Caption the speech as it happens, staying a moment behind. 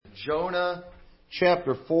Jonah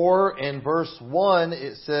chapter 4 and verse 1,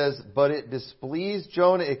 it says, "But it displeased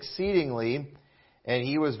Jonah exceedingly, and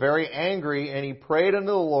he was very angry, and he prayed unto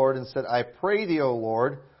the Lord, and said, I pray thee, O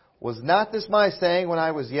Lord, was not this my saying when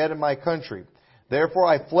I was yet in my country? Therefore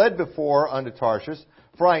I fled before unto Tarshish,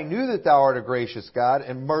 for I knew that thou art a gracious God,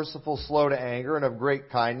 and merciful, slow to anger, and of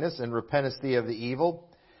great kindness, and repentest thee of the evil.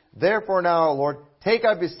 Therefore now, O Lord, take,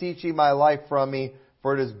 I beseech thee, my life from me,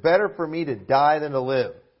 for it is better for me to die than to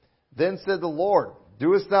live. Then said the Lord,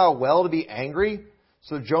 Doest thou well to be angry?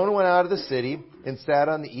 So Jonah went out of the city, and sat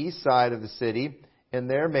on the east side of the city, and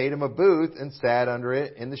there made him a booth, and sat under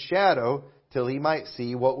it in the shadow, till he might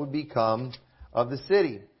see what would become of the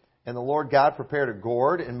city. And the Lord God prepared a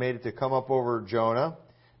gourd, and made it to come up over Jonah,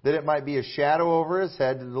 that it might be a shadow over his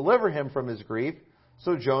head, to deliver him from his grief.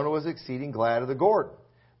 So Jonah was exceeding glad of the gourd.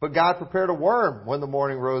 But God prepared a worm when the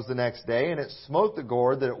morning rose the next day, and it smote the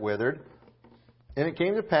gourd that it withered. And it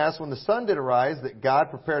came to pass, when the sun did arise, that God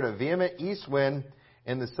prepared a vehement east wind,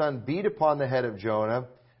 and the sun beat upon the head of Jonah,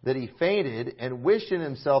 that he fainted, and wished in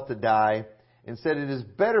himself to die, and said, It is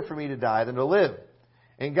better for me to die than to live.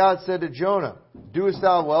 And God said to Jonah, Doest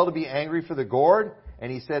thou well to be angry for the gourd?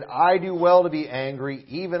 And he said, I do well to be angry,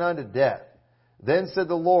 even unto death. Then said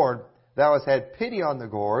the Lord, Thou hast had pity on the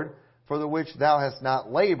gourd, for the which thou hast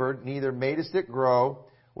not labored, neither madest it grow,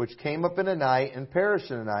 which came up in a night, and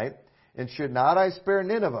perished in a night. And should not I spare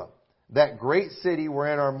Nineveh, that great city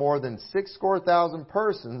wherein are more than 60,000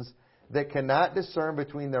 persons, that cannot discern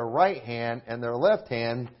between their right hand and their left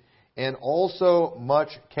hand, and also much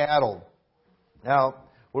cattle? Now,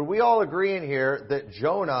 would we all agree in here that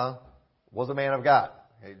Jonah was a man of God?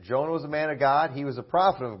 Okay, Jonah was a man of God. He was a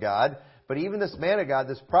prophet of God. But even this man of God,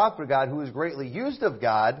 this prophet of God, who was greatly used of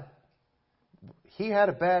God, he had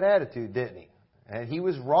a bad attitude, didn't he? And he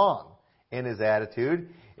was wrong in his attitude.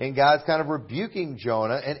 And God's kind of rebuking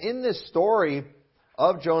Jonah. And in this story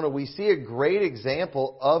of Jonah, we see a great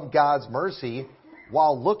example of God's mercy,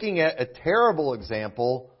 while looking at a terrible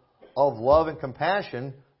example of love and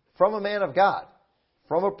compassion from a man of God,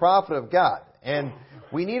 from a prophet of God. And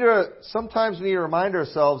sometimes we need to remind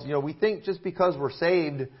ourselves, we think just because we're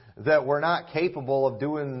saved that we're not capable of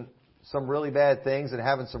doing some really bad things and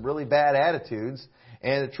having some really bad attitudes.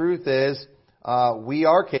 And the truth is, we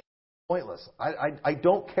are capable. Pointless. I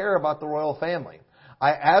don't care about the royal family.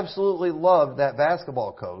 I absolutely love that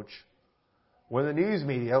basketball coach. When the news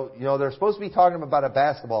media, they're supposed to be talking about a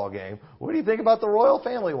basketball game. What do you think about the royal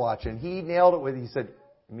family watching? He nailed it he said,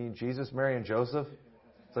 You mean Jesus, Mary, and Joseph?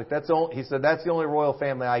 It's like, he said, that's the only royal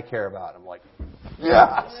family I care about. I'm like,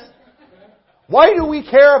 yes! Why do we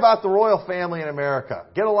care about the royal family in America?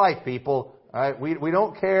 Get a life, people. All right? We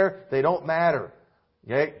don't care. They don't matter.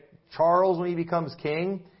 Okay? Charles, when he becomes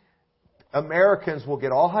king, Americans will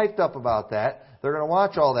get all hyped up about that. They're going to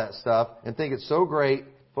watch all that stuff and think it's so great.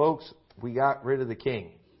 Folks, we got rid of the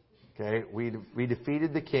king. Okay? We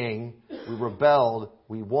defeated the king. We rebelled.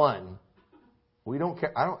 We won. We don't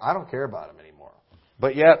care. I don't care about him anymore.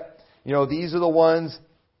 But yet, these are the ones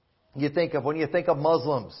you think of when you think of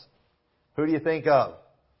Muslims. Who do you think of?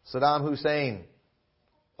 Saddam Hussein,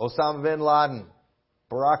 Osama bin Laden,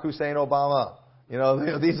 Barack Hussein Obama.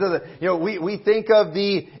 These are we think of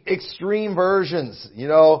the extreme versions.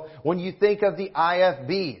 When you think of the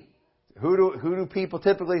IFB, who do people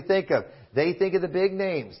typically think of? They think of the big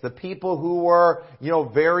names, the people who were,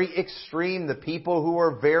 very extreme, the people who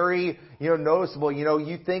were very, noticeable.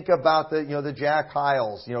 You think about the Jack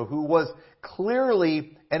Hyles, who was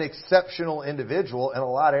clearly an exceptional individual in a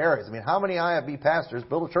lot of areas. I mean, how many IFB pastors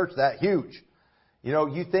built a church that huge?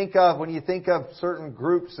 When you think of certain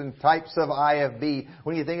groups and types of IFB,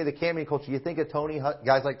 when you think of the camping culture, you think of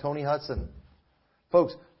guys like Tony Hudson.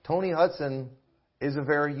 Folks, Tony Hudson is a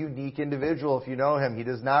very unique individual if you know him. He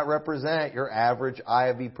does not represent your average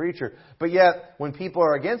IFB preacher. But yet, when people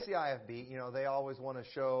are against the IFB, they always want to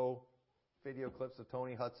show video clips of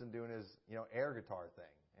Tony Hudson doing his, air guitar thing.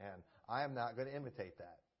 And I am not going to imitate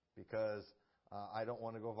that because I don't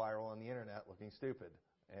want to go viral on the internet looking stupid.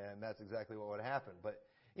 And that's exactly what would happen. But,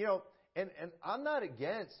 and I'm not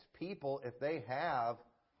against people if they have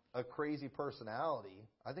a crazy personality.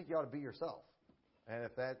 I think you ought to be yourself. And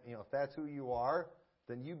if that's who you are,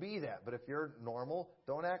 then you be that. But if you're normal,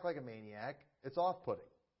 don't act like a maniac. It's off-putting.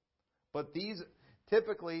 But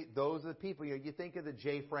typically, those are the people. You think of the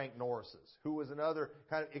J. Frank Norrises, who was another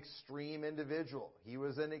kind of extreme individual. He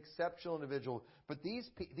was an exceptional individual. But these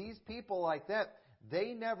people like that,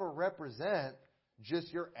 they never represent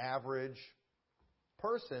just your average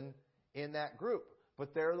person in that group.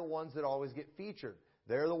 But they're the ones that always get featured.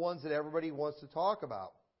 They're the ones that everybody wants to talk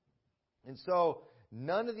about. And so,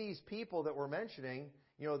 none of these people that we're mentioning,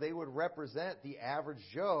 they would represent the average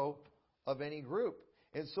Joe of any group.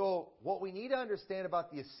 And so what we need to understand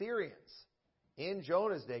about the Assyrians in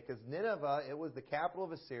Jonah's day, because Nineveh, it was the capital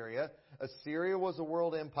of Assyria. Assyria was a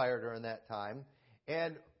world empire during that time.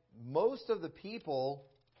 And most of the people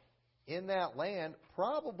in that land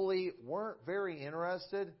probably weren't very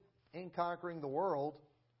interested in conquering the world.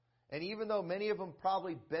 And even though many of them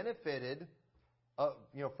probably benefited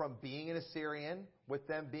from being an Assyrian, with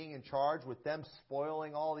them being in charge, with them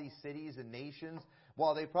spoiling all these cities and nations,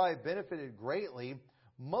 while they probably benefited greatly,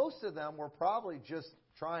 most of them were probably just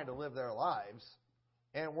trying to live their lives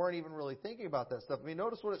and weren't even really thinking about that stuff. I mean,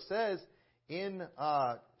 notice what it says in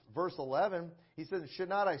verse 11. He says, "Should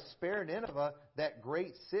not I spare Nineveh, that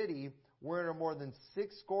great city, wherein are more than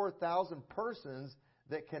 6,000 persons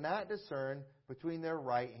that cannot discern between their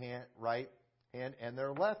right hand and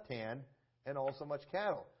their left hand, and also much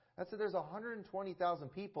cattle." That said, there's 120,000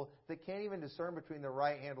 people that can't even discern between their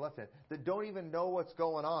right hand and left hand, that don't even know what's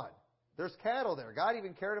going on. There's cattle there. God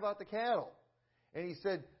even cared about the cattle. And He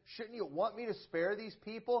said, shouldn't you want me to spare these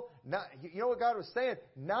people? You know what God was saying?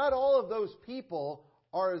 Not all of those people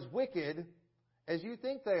are as wicked as you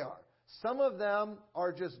think they are. Some of them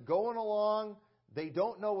are just going along. They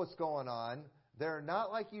don't know what's going on. They're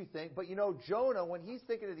not like you think. But Jonah, when he's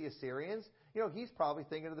thinking of the Assyrians, he's probably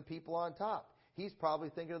thinking of the people on top. He's probably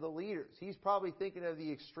thinking of the leaders. He's probably thinking of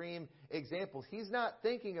the extreme examples. He's not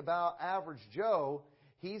thinking about average Joe.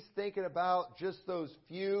 He's thinking about just those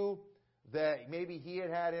few that maybe he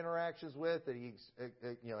had interactions with, that he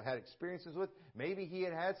had experiences with. Maybe he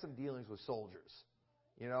had some dealings with soldiers,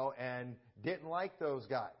 and didn't like those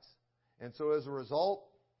guys. And so as a result,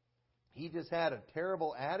 he just had a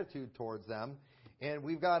terrible attitude towards them. And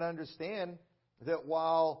we've got to understand that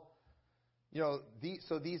while,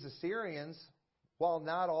 these Assyrians, while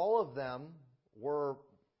not all of them were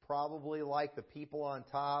probably like the people on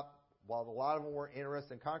top, while a lot of them weren't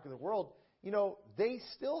interested in conquering the world, they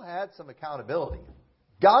still had some accountability.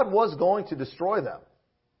 God was going to destroy them.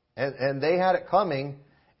 And they had it coming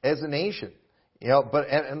as a nation.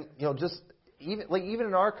 Just even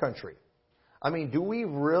in our country. I mean, do we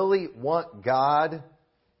really want God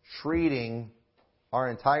treating our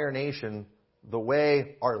entire nation the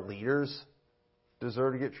way our leaders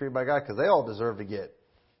deserve to get treated by God? Because they all deserve to get,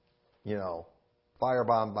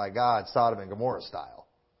 firebombed by God, Sodom and Gomorrah style.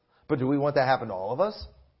 But do we want that to happen to all of us?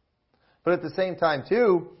 But at the same time,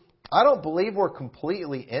 too, I don't believe we're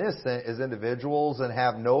completely innocent as individuals and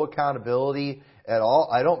have no accountability at all.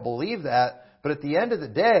 I don't believe that. But at the end of the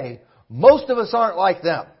day, most of us aren't like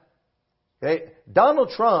them. Okay?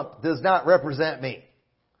 Donald Trump does not represent me.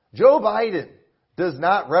 Joe Biden does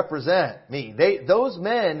not represent me. Those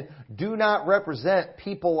men do not represent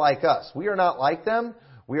people like us. We are not like them.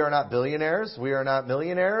 We are not billionaires. We are not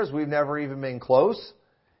millionaires. We've never even been close.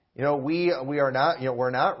 We are not,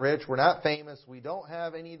 we're not rich. We're not famous. We don't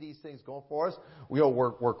have any of these things going for us.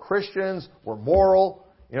 We're Christians. We're moral.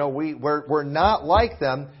 We're not like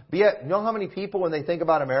them. But yet, how many people, when they think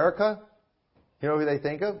about America, who they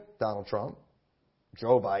think of? Donald Trump,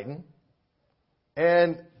 Joe Biden.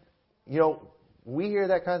 And, we hear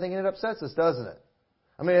that kind of thing and it upsets us, doesn't it?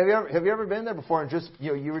 I mean, have you ever been there before and just,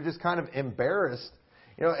 you were just kind of embarrassed?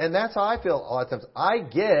 And that's how I feel a lot of times. I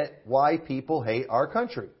get why people hate our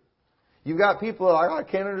country. You've got people that are like,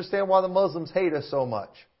 I can't understand why the Muslims hate us so much.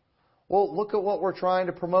 Well, look at what we're trying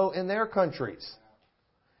to promote in their countries.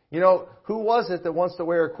 Who was it that wants to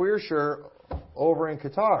wear a queer shirt over in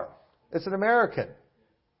Qatar? It's an American.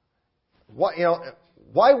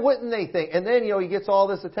 Why wouldn't they think? And then, he gets all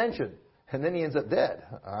this attention. And then he ends up dead.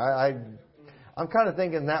 I'm kind of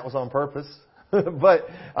thinking that was on purpose. But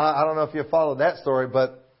I don't know if you followed that story.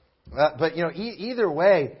 But either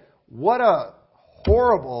way, what a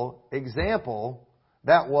horrible example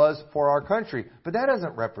that was for our country. But that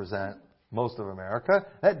doesn't represent most of America.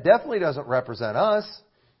 That definitely doesn't represent us.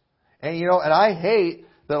 And, and I hate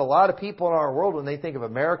that a lot of people in our world, when they think of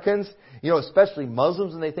Americans, especially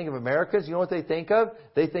Muslims, when they think of Americans, you know what they think of?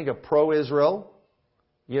 They think of pro-Israel,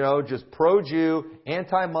 just pro-Jew,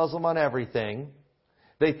 anti-Muslim on everything.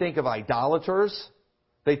 They think of idolaters.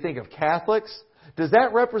 They think of Catholics. Does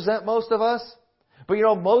that represent most of us? But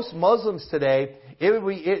most Muslims today,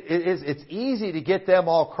 it's easy to get them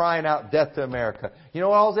all crying out death to America. You know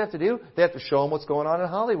what all they have to do? They have to show them what's going on in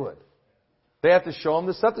Hollywood. They have to show them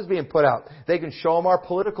the stuff that's being put out. They can show them our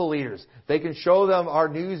political leaders. They can show them our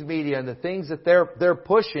news media and the things that they're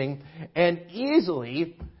pushing, and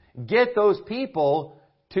easily get those people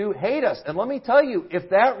to hate us. And let me tell you,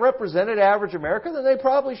 if that represented average America, then they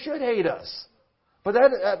probably should hate us. But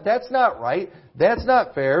that's not right. That's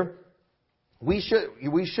not fair. we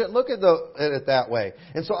shouldn't look at it that way.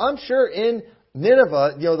 And so I'm sure in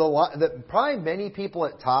Nineveh, probably many people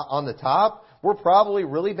on the top were probably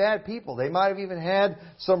really bad people. They might have even had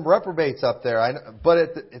some reprobates up there. But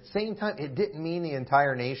at the same time, it didn't mean the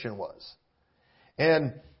entire nation was.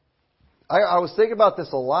 And I was thinking about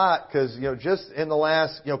this a lot because, just in the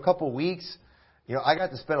last, couple of weeks, I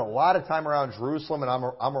got to spend a lot of time around Jerusalem, and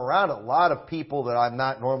I'm around a lot of people that I'm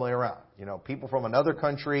not normally around. People from another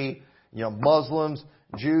country, Muslims,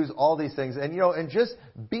 Jews, all these things. And just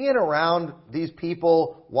being around these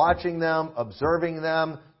people, watching them, observing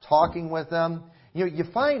them, talking with them, you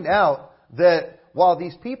find out that while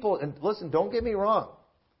these people, and listen, don't get me wrong,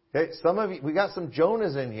 okay, some of you, we got some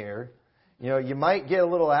Jonahs in here. You might get a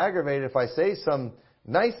little aggravated if I say some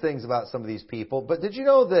nice things about some of these people, but did you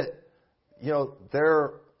know that,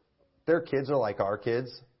 their kids are like our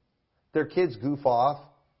kids? Their kids goof off.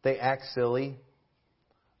 They act silly.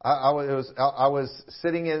 I was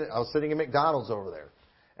sitting in McDonald's over there,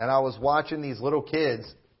 and I was watching these little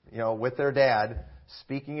kids, with their dad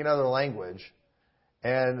speaking another language,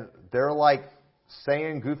 and they're like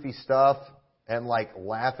saying goofy stuff and like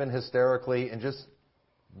laughing hysterically and just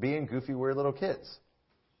being goofy, weird little kids,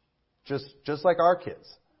 just like our kids.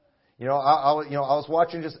 I was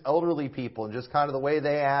watching just elderly people and just kind of the way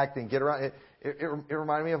they act and get around. It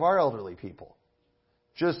reminded me of our elderly people,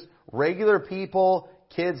 just regular people.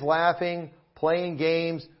 Kids laughing, playing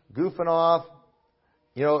games, goofing off.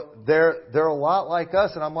 They're a lot like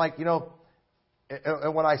us. And I'm like,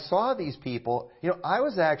 and when I saw these people, I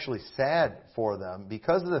was actually sad for them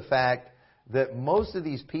because of the fact that most of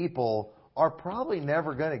these people are probably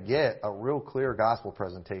never going to get a real clear gospel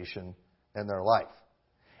presentation in their life.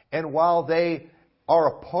 And while they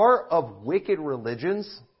are a part of wicked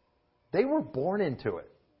religions, they were born into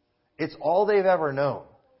it. It's all they've ever known.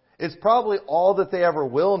 It's probably all that they ever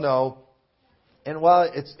will know. And while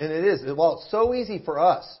it's so easy for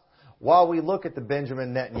us, while we look at the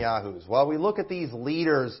Benjamin Netanyahus, while we look at these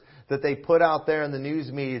leaders that they put out there in the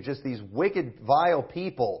news media, just these wicked, vile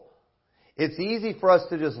people, it's easy for us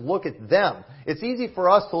to just look at them. It's easy for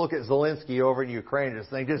us to look at Zelensky over in Ukraine and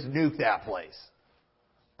just think, just nuke that place.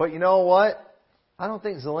 But you know what? I don't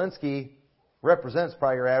think Zelensky represents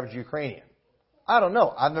probably your average Ukrainian. I don't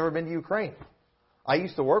know. I've never been to Ukraine. I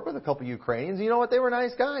used to work with a couple Ukrainians. You know what? They were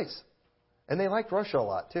nice guys. And they liked Russia a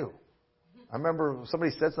lot, too. I remember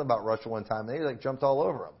somebody said something about Russia one time. They jumped all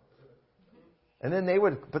over them. And then they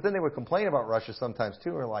would complain about Russia sometimes, too.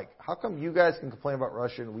 And we're like, how come you guys can complain about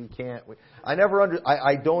Russia and we can't? I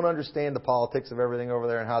don't understand the politics of everything over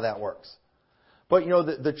there and how that works. But,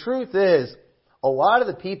 the truth is, a lot of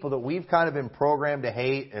the people that we've kind of been programmed to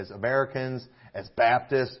hate as Americans, as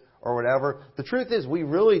Baptists, or whatever, the truth is we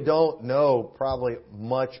really don't know probably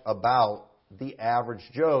much about the average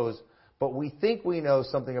Joes, but we think we know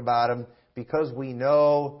something about them because we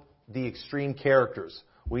know the extreme characters.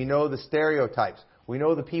 We know the stereotypes. We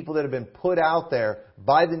know the people that have been put out there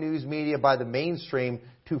by the news media, by the mainstream,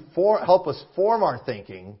 to help us form our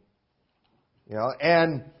thinking.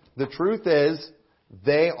 And the truth is,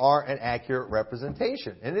 they are an accurate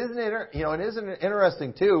representation. And isn't it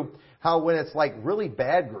interesting too how when it's like really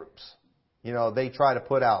bad groups, they try to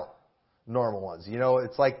put out normal ones.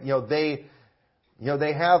 It's like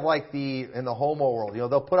they have like in the homo world,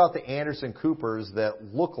 they'll put out the Anderson Coopers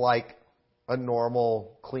that look like a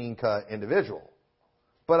normal, clean-cut individual.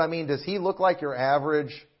 But I mean, does he look like your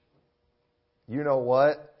average,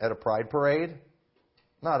 at a pride parade?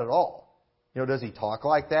 Not at all. Does he talk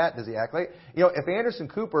like that? Does he act like... if Anderson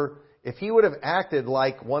Cooper, if he would have acted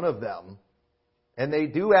like one of them, and they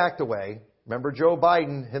do act away, remember Joe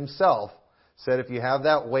Biden himself said if you have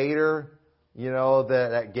that waiter,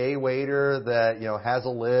 that gay waiter that, has a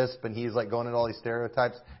lisp and he's like going into all these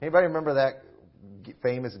stereotypes. Anybody remember that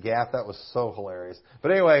famous gaffe? That was so hilarious.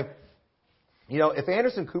 But anyway, if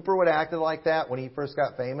Anderson Cooper would have acted like that when he first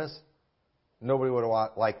got famous, nobody would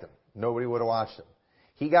have liked him. Nobody would have watched him.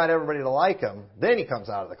 He got everybody to like him. Then he comes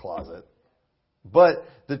out of the closet. But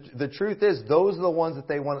the truth is, those are the ones that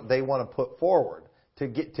they want to put forward to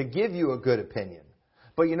give you a good opinion.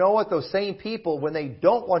 But you know what? Those same people, when they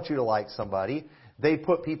don't want you to like somebody, they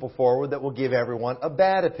put people forward that will give everyone a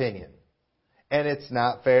bad opinion. And it's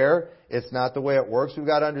not fair. It's not the way it works. We've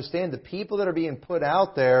got to understand the people that are being put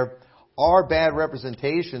out there are bad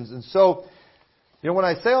representations. And so, when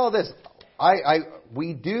I say all this,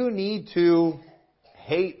 we do need to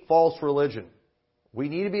hate false religion. We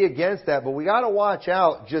need to be against that, but we got to watch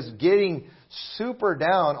out just getting super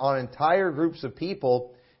down on entire groups of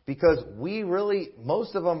people because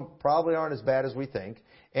most of them probably aren't as bad as we think.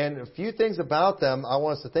 And a few things about them I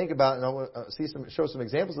want us to think about, and I want to show some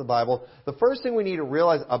examples of the Bible. The first thing we need to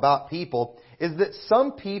realize about people is that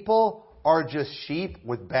some people are just sheep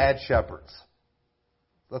with bad shepherds.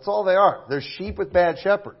 That's all they are. They're sheep with bad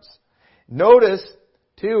shepherds. Notice,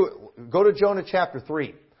 too, go to Jonah chapter 3.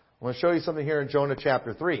 I want to show you something here in Jonah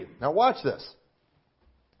chapter 3. Now watch this.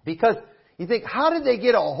 Because you think, how did they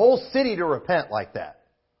get a whole city to repent like that?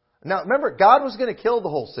 Now remember, God was going to kill the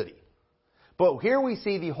whole city. But here we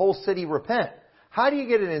see the whole city repent. How do you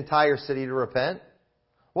get an entire city to repent?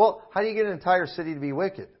 Well, how do you get an entire city to be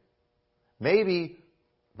wicked? Maybe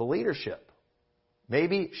the leadership.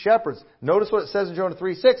 Maybe shepherds. Notice what it says in Jonah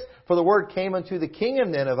 3:6. For the word came unto the king of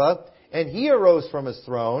Nineveh, and he arose from his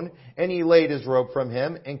throne, and he laid his robe from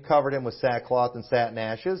him, and covered him with sackcloth and satin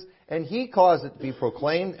ashes. And he caused it to be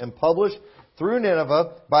proclaimed and published through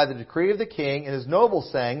Nineveh by the decree of the king, and his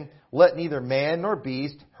nobles saying, let neither man nor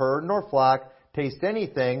beast, herd nor flock, taste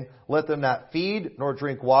anything. Let them not feed nor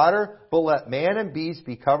drink water, but let man and beast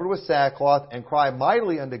be covered with sackcloth and cry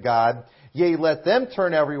mightily unto God. Yea, let them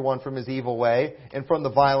turn every one from his evil way and from the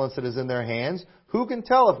violence that is in their hands. Who can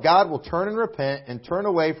tell if God will turn and repent and turn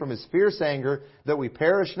away from his fierce anger that we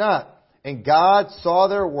perish not? And God saw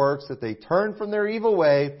their works, that they turned from their evil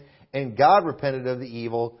way, and God repented of the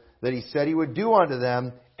evil that he said he would do unto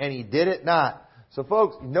them, and he did it not. So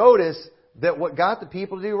folks, notice that what got the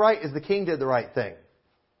people to do right is the king did the right thing.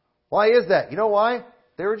 Why is that? You know why?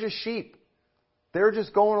 They were just sheep. They were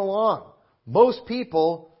just going along. Most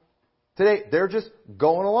people today, they're just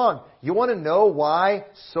going along. You want to know why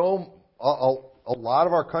a lot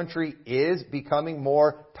of our country is becoming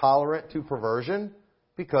more tolerant to perversion?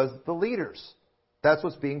 Because the leaders. That's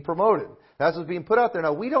what's being promoted. That's what's being put out there.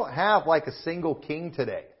 Now, we don't have like a single king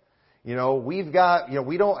today. We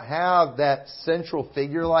don't have that central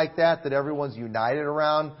figure like that everyone's united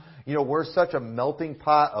around. We're such a melting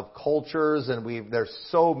pot of cultures, and there's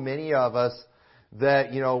so many of us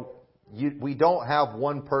that, we don't have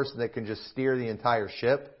one person that can just steer the entire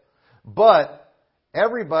ship. But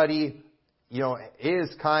everybody, is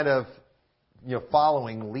kind of,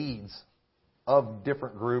 following leads of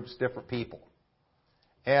different groups, different people.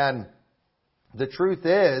 And the truth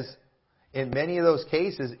is, in many of those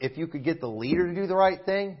cases, if you could get the leader to do the right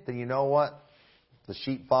thing, then you know what? The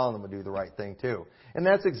sheep following them would do the right thing too. And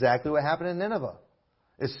that's exactly what happened in Nineveh.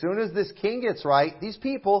 As soon as this king gets right, these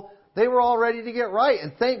people, they were all ready to get right.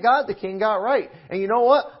 And thank God the king got right. And you know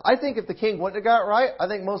what? I think if the king wouldn't have got right, I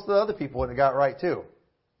think most of the other people wouldn't have got right too.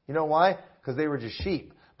 You know why? Because they were just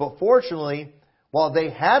sheep. But fortunately, while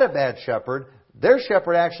they had a bad shepherd, their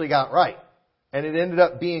shepherd actually got right. And it ended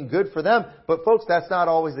up being good for them. But folks, that's not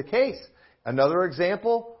always the case. Another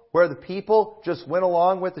example where the people just went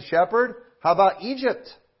along with the shepherd. How about Egypt?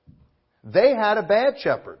 They had a bad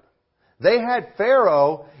shepherd. They had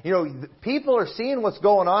Pharaoh. People are seeing what's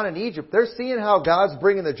going on in Egypt. They're seeing how God's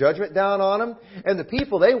bringing the judgment down on them. And the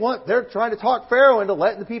people, they're trying to talk Pharaoh into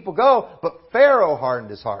letting the people go. But Pharaoh hardened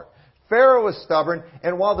his heart. Pharaoh was stubborn.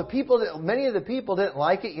 And while many of the people didn't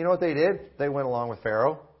like it, you know what they did? They went along with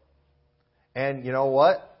Pharaoh. And you know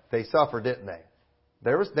what? They suffered, didn't they?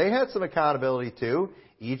 They had some accountability too.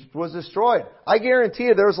 Egypt was destroyed. I guarantee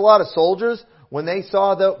you there was a lot of soldiers, when they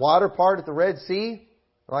saw the water part at the Red Sea,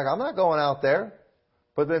 they're like, I'm not going out there.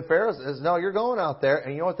 But then Pharaoh says, no, you're going out there.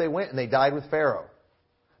 And you know what? They went and they died with Pharaoh.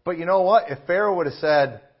 But you know what? If Pharaoh would have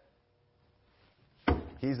said,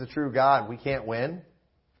 he's the true God, we can't win,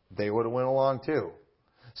 they would have went along too.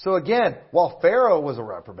 So again, while Pharaoh was a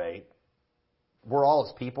reprobate, were all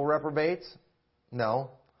his people reprobates? No.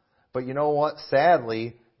 But you know what?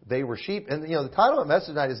 Sadly, they were sheep. And the title of the message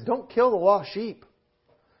tonight is Don't Kill the Lost Sheep.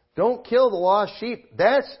 Don't kill the lost sheep.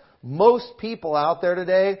 That's most people out there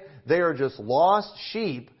today. They are just lost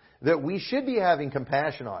sheep that we should be having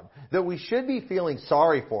compassion on, that we should be feeling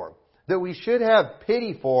sorry for, that we should have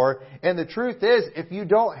pity for. And the truth is, if you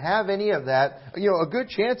don't have any of that, a good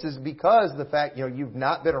chance is because of the fact, you've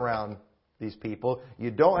not been around these people,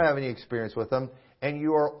 you don't have any experience with them, and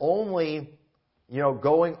you are only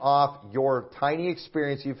going off your tiny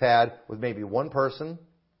experience you've had with maybe one person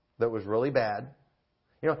that was really bad.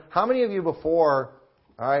 How many of you before,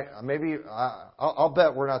 all right, maybe, I'll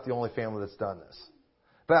bet we're not the only family that's done this.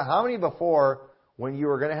 But how many before, when you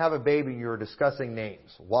were going to have a baby, you were discussing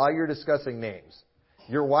names? While you're discussing names,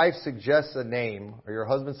 your wife suggests a name, or your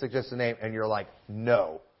husband suggests a name, and you're like,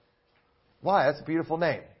 no. Why? That's a beautiful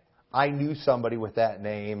name. I knew somebody with that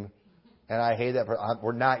name, and I hate that person.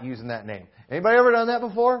 We're not using that name. Anybody ever done that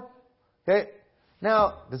before? Okay.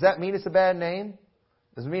 Now, does that mean it's a bad name?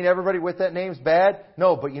 Does it mean everybody with that name's bad?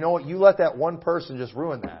 No, but you know what? You let that one person just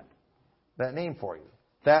ruin that name for you.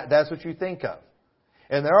 That's what you think of.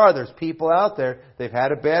 And there's people out there, they've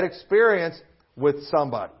had a bad experience with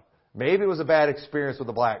somebody. Maybe it was a bad experience with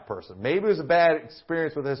a black person. Maybe it was a bad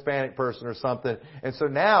experience with a Hispanic person or something. And so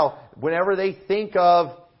now, whenever they think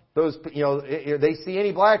of those, they see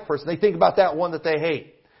any black person, they think about that one that they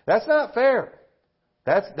hate. That's not fair.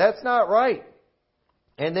 That's not right.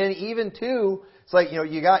 And then even too, it's like,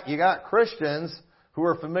 you got Christians who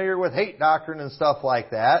are familiar with hate doctrine and stuff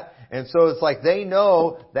like that. And so it's like they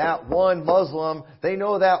know that one Muslim, they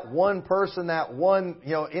know that one person, that one,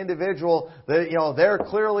 individual, that, they're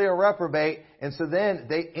clearly a reprobate. And so then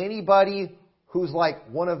anybody who's like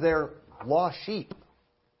one of their lost sheep,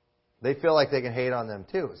 they feel like they can hate on them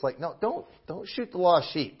too. It's like, no, don't shoot the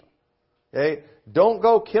lost sheep. Okay? Don't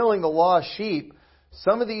go killing the lost sheep.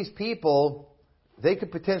 Some of these people, they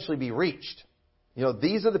could potentially be reached.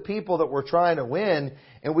 These are the people that we're trying to win,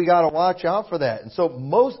 and we got to watch out for that. And so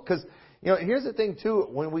because, here's the thing too,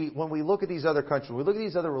 when we look at these other countries, we look at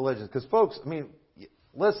these other religions, because folks,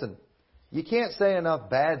 listen, you can't say enough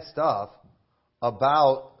bad stuff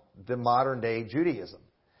about the modern day Judaism.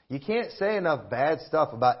 You can't say enough bad stuff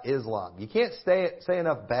about Islam. You can't say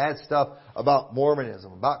enough bad stuff about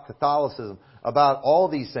Mormonism, about Catholicism, about all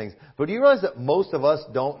these things. But do you realize that most of us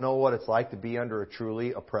don't know what it's like to be under a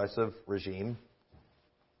truly oppressive regime?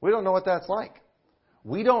 We don't know what that's like.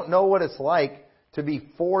 We don't know what it's like to be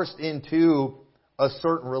forced into a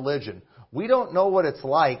certain religion. We don't know what it's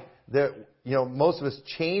like that, most of us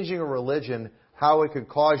changing a religion, how it could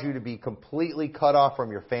cause you to be completely cut off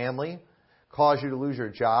from your family, cause you to lose your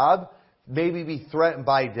job, maybe be threatened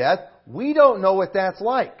by death. We don't know what that's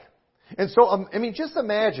like. And so, just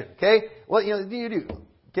imagine, okay? Well, you do.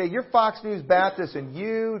 Okay, you're Fox News Baptist and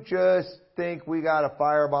you just think we got to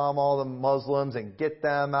firebomb all the Muslims and get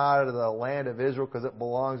them out of the land of Israel because it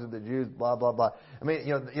belongs to the Jews, blah, blah, blah.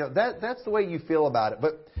 That's the way you feel about it.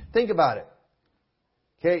 But think about it.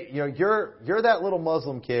 Okay, you're that little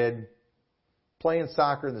Muslim kid playing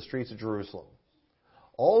soccer in the streets of Jerusalem.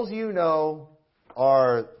 All you know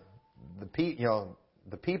are the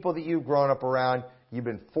people that you've grown up around. You've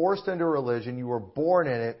been forced into religion. You were born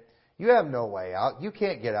in it. You have no way out. You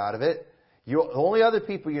can't get out of it. The only other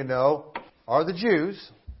people you know are the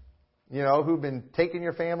Jews, who've been taking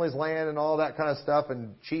your family's land and all that kind of stuff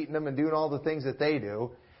and cheating them and doing all the things that they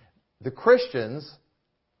do. The Christians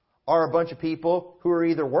are a bunch of people who are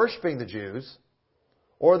either worshiping the Jews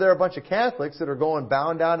or they're a bunch of Catholics that are going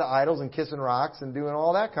bowing down to idols and kissing rocks and doing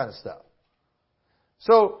all that kind of stuff.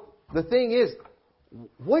 So the thing is,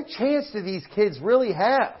 what chance do these kids really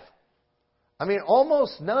have?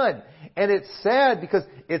 Almost none. And it's sad because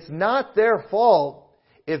it's not their fault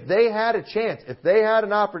if they had a chance, if they had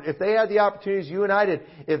the opportunities you and I did,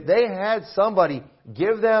 if they had somebody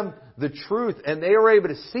give them the truth and they were able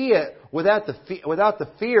to see it without the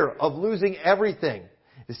fear of losing everything,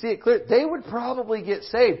 to see it clear, they would probably get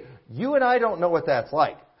saved. You and I don't know what that's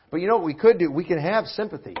like. But you know what we could do? We can have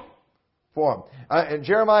sympathy for them. In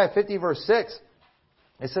Jeremiah 50 verse 6,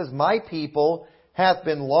 it says, "My people hath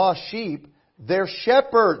been lost sheep. Their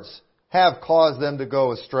shepherds have caused them to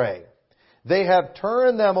go astray. They have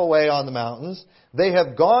turned them away on the mountains. They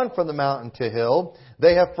have gone from the mountain to hill.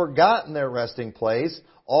 They have forgotten their resting place.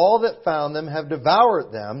 All that found them have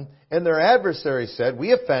devoured them. And their adversaries said,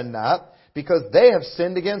 We offend not, because they have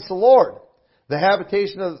sinned against the Lord, the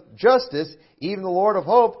habitation of justice, even the Lord of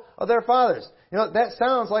hope of their fathers." That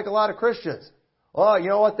sounds like a lot of Christians. Oh, you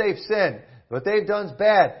know what? They've sinned. What they've done's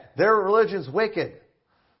bad. Their religion's wicked.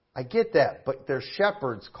 I get that, but their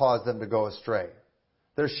shepherds caused them to go astray.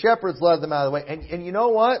 Their shepherds led them out of the way. And you know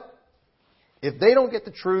what? If they don't get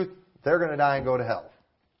the truth, they're going to die and go to hell.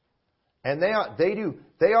 And they do.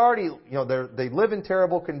 They already, they live in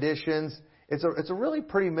terrible conditions. It's a really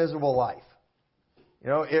pretty miserable life.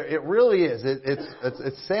 It really is. It's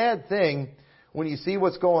a sad thing when you see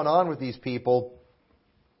what's going on with these people.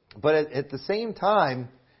 But at the same time,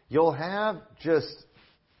 you'll have just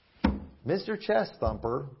Mr. Chest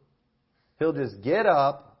Thumper. He'll just get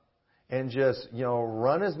up and just,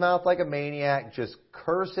 run his mouth like a maniac, just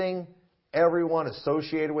cursing everyone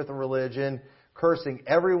associated with a religion, cursing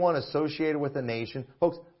everyone associated with a nation.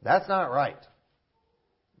 Folks, that's not right.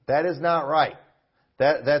 That is not right.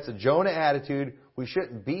 That's a Jonah attitude. We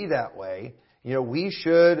shouldn't be that way. We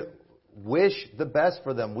should wish the best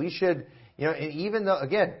for them. We should, and even though,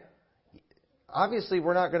 again, obviously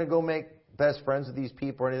we're not going to go make best friends with these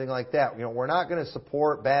people or anything like that. We're not going to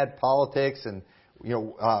support bad politics and,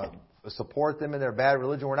 support them in their bad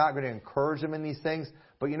religion. We're not going to encourage them in these things.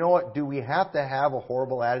 But you know what? Do we have to have a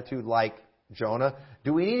horrible attitude like Jonah?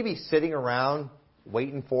 Do we need to be sitting around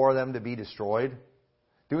waiting for them to be destroyed?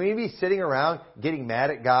 Do we need to be sitting around getting mad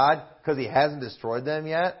at God because He hasn't destroyed them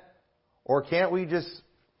yet? Or can't we just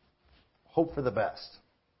hope for the best?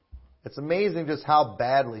 It's amazing just how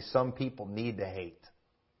badly some people need to hate.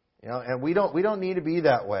 And we don't need to be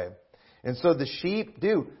that way. And so the sheep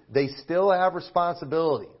they still have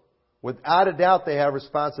responsibility. Without a doubt they have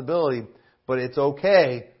responsibility, but it's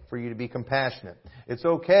okay for you to be compassionate. It's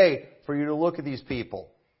okay for you to look at these people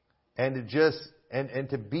and to just and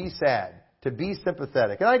to be sad, to be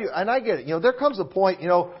sympathetic. And I get it. There comes a point,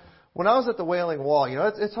 when I was at the Wailing Wall,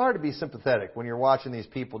 it's hard to be sympathetic when you're watching these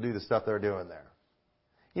people do the stuff they're doing there.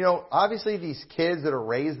 Obviously these kids that are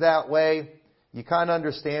raised that way, you kind of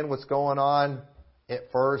understand what's going on at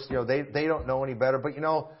first. They don't know any better. But,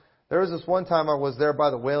 there was this one time I was there by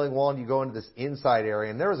the Wailing Wall, and you go into this inside area,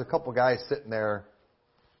 and there was a couple guys sitting there.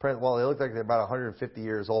 Well, they looked like they're about 150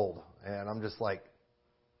 years old. And I'm just like,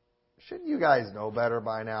 shouldn't you guys know better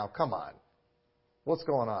by now? Come on. What's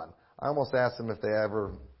going on? I almost asked them if they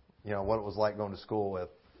ever, what it was like going to school with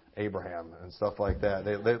Abraham and stuff like that.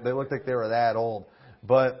 They looked like they were that old.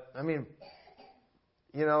 But, I mean,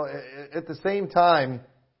 at the same time,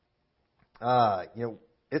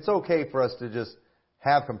 it's okay for us to just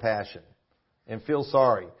have compassion and feel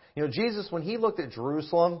sorry. Jesus, when He looked at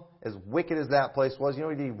Jerusalem, as wicked as that place was, He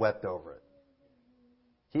did? He wept over it.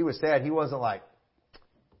 He was sad. He wasn't like,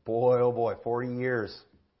 boy, oh boy, 40 years,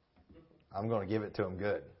 I'm going to give it to them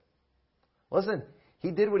good. Listen,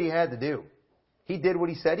 He did what He had to do. He did what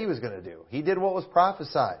He said He was going to do. He did what was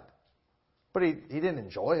prophesied. But He didn't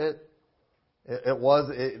enjoy it. That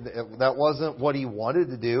wasn't what He wanted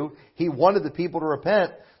to do. He wanted the people to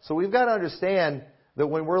repent. So we've got to understand that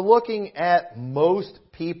when we're looking at most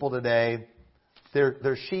people today,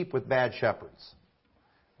 they're sheep with bad shepherds.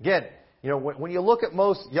 Again, when you look at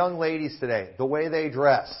most young ladies today, the way they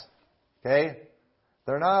dress, okay,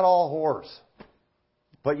 they're not all whores.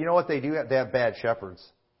 But you know what they do? They have bad shepherds.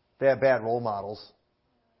 They have bad role models.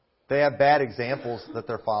 They have bad examples that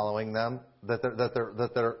they're following them, that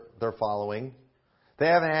they're following. They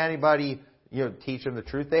haven't had anybody, teach them the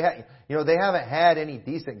truth. They haven't had any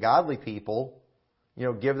decent godly people,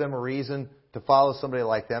 give them a reason to follow somebody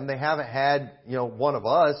like them. They haven't had, one of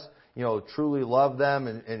us, truly love them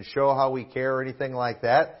and show how we care or anything like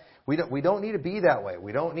that. We don't need to be that way.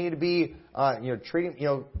 We don't need to be,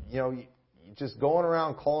 treating, just going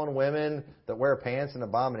around calling women that wear pants an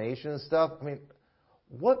abomination and stuff. I mean,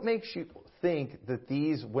 what makes you think that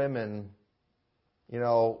these women,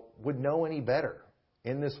 would know any better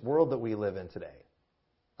in this world that we live in today?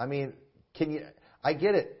 I mean, I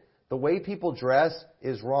get it. The way people dress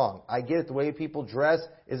is wrong. I get it. The way people dress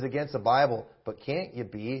is against the Bible. But can't you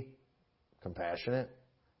be compassionate?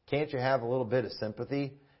 Can't you have a little bit of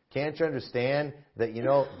sympathy? Can't you understand that,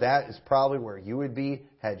 that is probably where you would be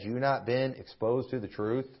had you not been exposed to the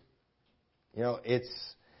truth?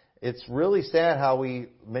 It's really sad how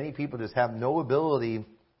many people just have no ability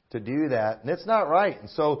to do that. And it's not right. And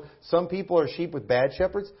so some people are sheep with bad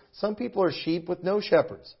shepherds. Some people are sheep with no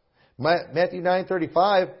shepherds. Matthew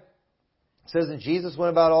 9:35 says, and Jesus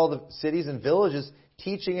went about all the cities and villages,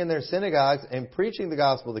 teaching in their synagogues and preaching the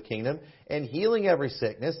gospel of the kingdom and healing every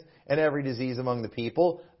sickness and every disease among the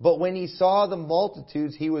people. But when He saw the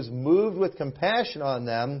multitudes, He was moved with compassion on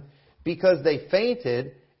them because they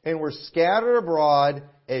fainted and were scattered abroad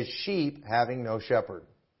as sheep having no shepherd.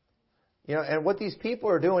 And what these people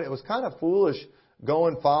are doing, it was kind of foolish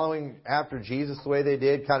following after Jesus the way they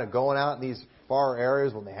did, kind of going out in these far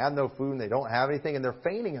areas when they have no food and they don't have anything and they're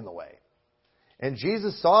fainting in the way. And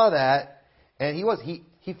Jesus saw that, and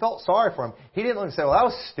he felt sorry for them. He didn't look and say, well, that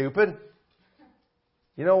was stupid.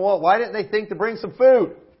 You know what? Why didn't they think to bring some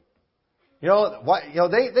food? They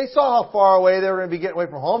saw how far away they were going to be getting away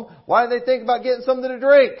from home. Why didn't they think about getting something to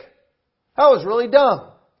drink? That was really dumb.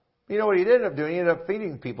 You know what He did end up doing? He ended up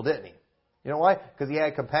feeding the people, didn't He? You know why? Because He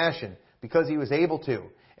had compassion. Because He was able to.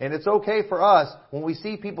 And it's okay for us when we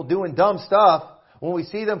see people doing dumb stuff, when we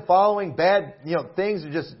see them following bad, things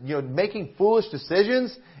and just, making foolish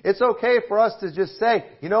decisions, it's okay for us to just say,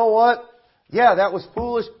 you know what? Yeah, that was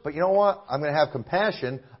foolish, but you know what? I'm going to have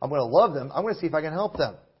compassion. I'm going to love them. I'm going to see if I can help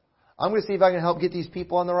them. I'm going to see if I can help get these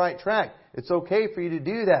people on the right track. It's okay for you to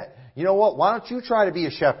do that. You know what? Why don't you try to be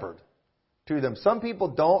a shepherd to them? Some people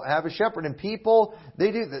don't have a shepherd, and people,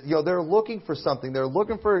 they do, they're looking for something. They're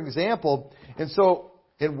looking for an example.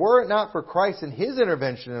 And were it not for Christ and His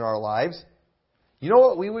intervention in our lives, you know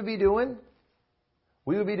what we would be doing?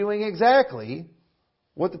 We would be doing exactly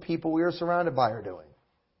what the people we are surrounded by are doing.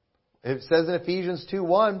 It says in Ephesians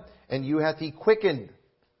 2:1, and you hath He quickened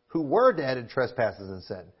who were dead in trespasses and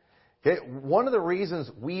sin. Okay? One of the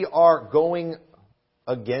reasons we are going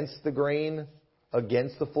against the grain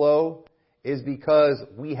against the flow is because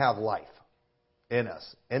we have life in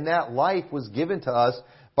us. And that life was given to us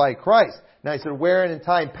by Christ. Now he said, wherein in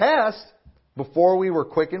time past, before we were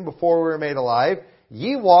quickened, before we were made alive,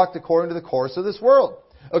 ye walked according to the course of this world,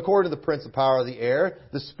 according to the prince of power of the air,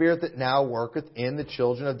 the spirit that now worketh in the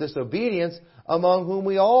children of disobedience, among whom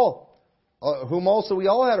also we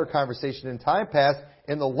all had our conversation in time past,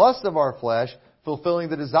 in the lust of our flesh, fulfilling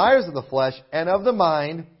the desires of the flesh and of the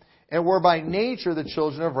mind, and were by nature the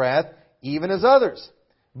children of wrath, even as others.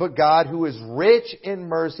 But God, who is rich in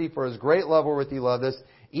mercy for His great love wherewith He loved us,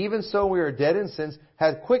 even so we are dead in sins,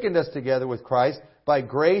 hath quickened us together with Christ. By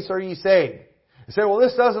grace are ye saved. You say, well,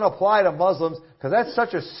 this doesn't apply to Muslims because that's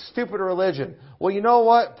such a stupid religion. Well, you know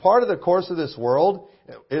what? Part of the course of this world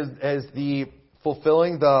is the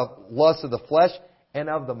fulfilling the lust of the flesh and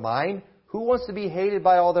of the mind. Who wants to be hated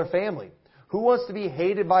by all their family? Who wants to be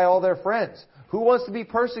hated by all their friends? Who wants to be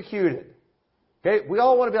persecuted? Okay, we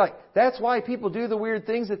all want to be like, that's why people do the weird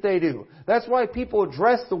things that they do. That's why people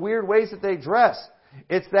dress the weird ways that they dress.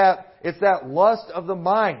 It's that lust of the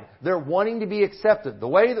mind. They're wanting to be accepted.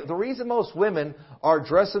 The reason most women are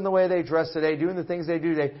dressing the way they dress today, doing the things they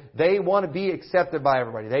do today, they want to be accepted by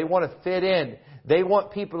everybody. They want to fit in. They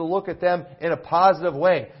want people to look at them in a positive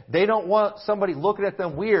way. They don't want somebody looking at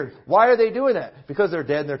them weird. Why are they doing that? Because they're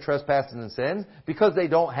dead in their trespasses and sins. Because they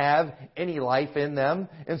don't have any life in them.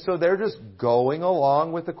 And so they're just going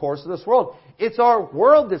along with the course of this world. It's our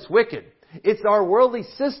world that's wicked. It's our worldly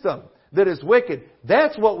system that is wicked.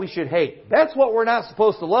 That's what we should hate. That's what we're not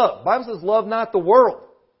supposed to love. The Bible says, love not the world,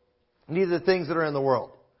 neither the things that are in the world.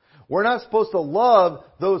 We're not supposed to love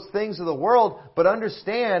those things of the world, but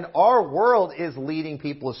understand our world is leading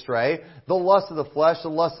people astray. The lust of the flesh, the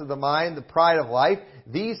lust of the mind, the pride of life.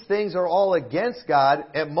 These things are all against God,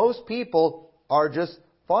 and most people are just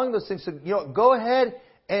following those things. So, go ahead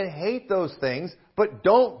and hate those things, but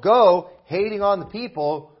don't go hating on the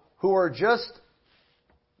people who are just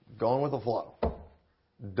going with the flow.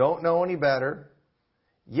 Don't know any better.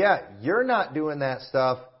 Yeah, you're not doing that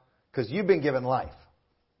stuff because you've been given life.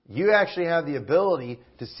 You actually have the ability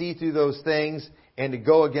to see through those things and to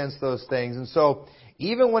go against those things. And so,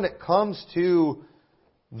 even when it comes to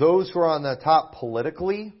those who are on the top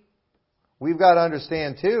politically, we've got to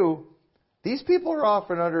understand too, these people are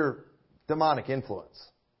often under demonic influence.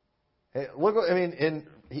 Hey, in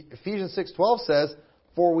Ephesians 6:12 says,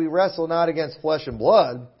 "For we wrestle not against flesh and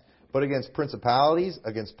blood, but against principalities,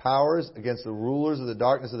 against powers, against the rulers of the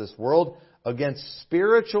darkness of this world, against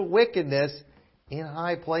spiritual wickedness in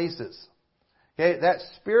high places." Okay, that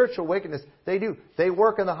spiritual wickedness, they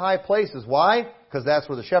work in the high places. Why? Because that's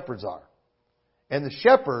where the shepherds are. And the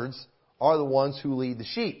shepherds are the ones who lead the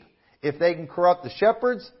sheep. If they can corrupt the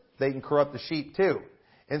shepherds, they can corrupt the sheep too.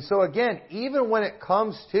 And so again, even when it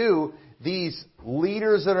comes to these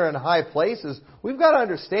leaders that are in high places, we've got to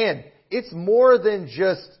understand, it's more than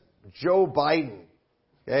just Joe Biden.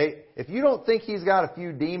 Okay? If you don't think he's got a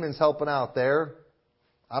few demons helping out there,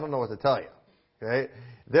 I don't know what to tell you. Okay?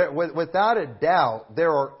 Without a doubt,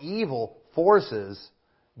 there are evil forces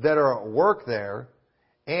that are at work there,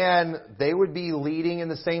 and they would be leading in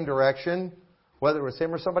the same direction, whether it was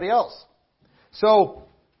him or somebody else. So,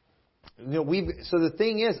 so the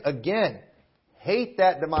thing is, again, hate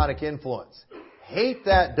that demonic influence. Hate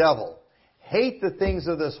that devil. Hate the things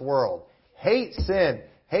of this world. Hate sin.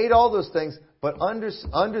 Hate all those things, but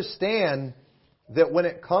understand that when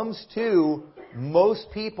it comes to most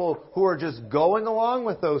people who are just going along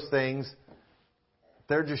with those things,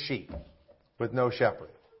 they're just sheep with no shepherd.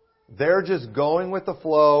 They're just going with the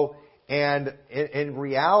flow, and in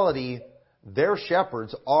reality, their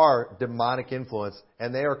shepherds are demonic influence,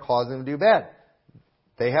 and they are causing them to do bad.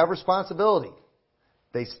 They have responsibility.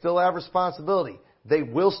 They still have responsibility. They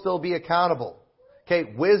will still be accountable.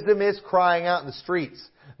 Okay, wisdom is crying out in the streets.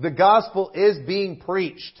 The gospel is being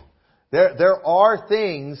preached. There are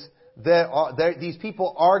things these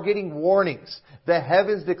people are getting warnings. The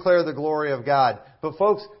heavens declare the glory of God. But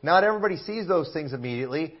folks, not everybody sees those things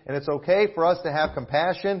immediately, and it's okay for us to have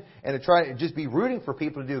compassion and to try to just be rooting for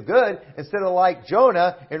people to do good instead of like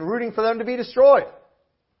Jonah and rooting for them to be destroyed.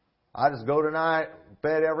 I just go to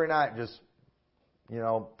bed every night, just,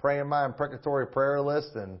 praying my imprecatory prayer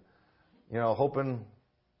list and, hoping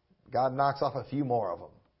God knocks off a few more of them.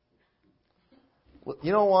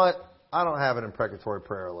 You know what? I don't have an imprecatory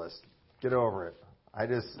prayer list. Get over it. I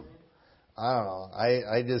don't know.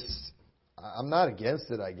 I'm not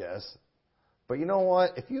against it, I guess. But you know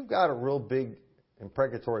what? If you've got a real big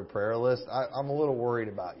imprecatory prayer list, I'm a little worried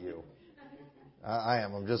about you. I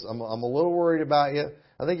am. I'm a little worried about you.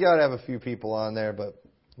 I think you ought to have a few people on there, but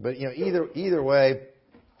either way,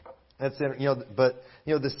 That's it, but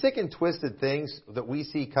the sick and twisted things that we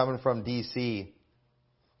see coming from D.C.,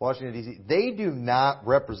 Washington D.C., they do not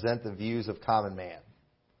represent the views of common man.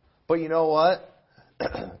 But you know what?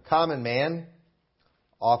 Common man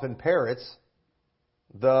often parrots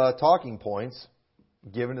the talking points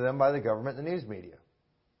given to them by the government and the news media.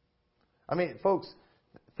 I mean, folks,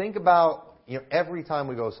 think about every time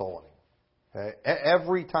we go soul winning. Okay?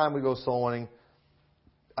 Every time we go soul winning,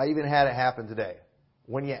 I even had it happen today.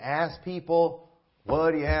 When you ask people,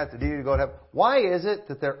 what do you have to do to go to heaven? Why is it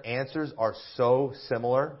that their answers are so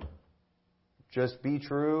similar? Just be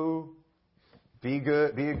true, be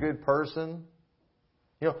good, be a good person.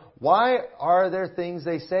 Why are there things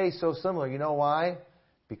they say so similar? You know why?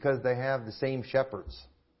 Because they have the same shepherds.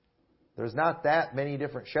 There's not that many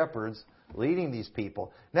different shepherds leading these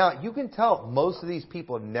people. Now, you can tell most of these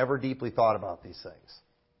people have never deeply thought about these things.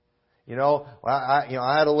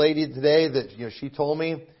 I had a lady today that she told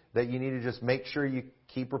me that you need to just make sure you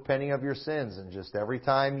keep repenting of your sins, and just every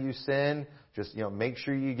time you sin, just make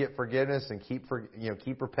sure you get forgiveness and keep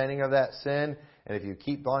repenting of that sin. And if you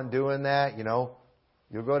keep on doing that,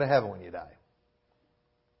 you'll go to heaven when you die.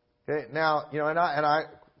 Okay, now and I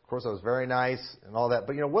of course I was very nice and all that,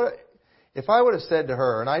 but what if I would have said to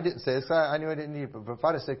her, and I didn't say this, I knew I didn't need it, but if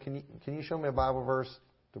I'd have said, can you show me a Bible verse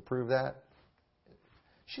to prove that?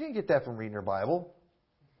 She didn't get that from reading her Bible.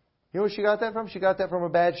 You know where she got that from? She got that from a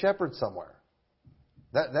bad shepherd somewhere.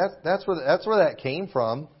 That's where that came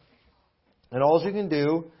from. And all you can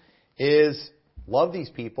do is love these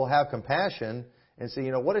people, have compassion, and say,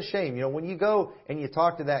 what a shame. When you go and you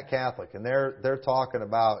talk to that Catholic and they're talking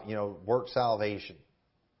about, work salvation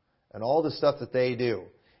and all the stuff that they do.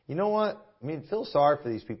 You know what? I mean, feel sorry for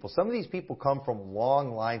these people. Some of these people come from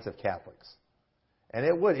long lines of Catholics. And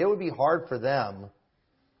it would be hard for them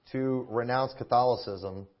to renounce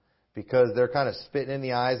Catholicism because they're kind of spitting in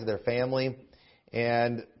the eyes of their family,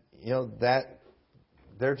 and that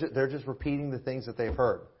they're just repeating the things that they've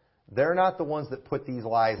heard. They're not the ones that put these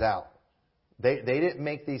lies out. They didn't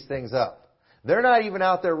make these things up. They're not even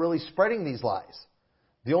out there really spreading these lies.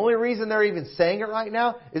 The only reason they're even saying it right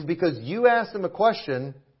now is because you asked them a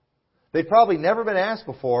question they've probably never been asked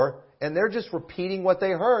before, and they're just repeating what they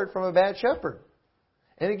heard from a bad shepherd.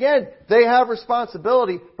 And again, they have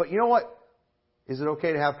responsibility, but you know what? Is it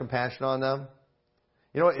okay to have compassion on them?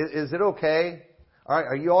 Is it okay? All right,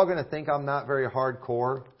 are you all going to think I'm not very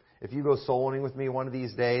hardcore if you go soul winning with me one of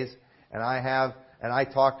these days and I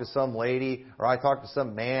talk to some lady or I talk to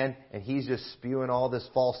some man and he's just spewing all this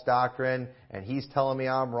false doctrine and he's telling me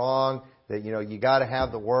I'm wrong, that you got to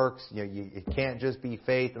have the works, it can't just be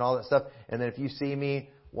faith and all that stuff. And then if you see me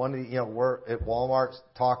we're at Walmart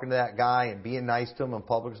talking to that guy and being nice to him in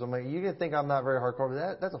public or something, you're going to think I'm not very hardcore.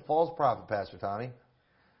 But that's a false prophet, Pastor Tommy.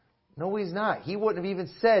 No, he's not. He wouldn't have even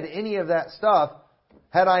said any of that stuff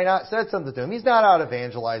had I not said something to him. He's not out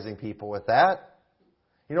evangelizing people with that.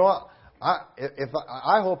 You know what?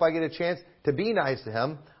 I hope I get a chance to be nice to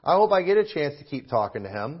him. I hope I get a chance to keep talking to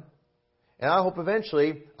him. And I hope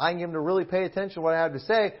eventually I can get him to really pay attention to what I have to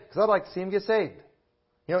say, because I'd like to see him get saved.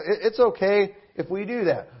 It's okay if we do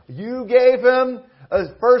that. You gave him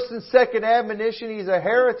a first and second admonition. He's a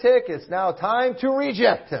heretic. It's now time to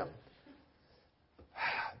reject him.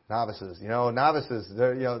 Novices,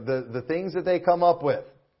 the things that they come up with.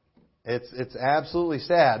 It's absolutely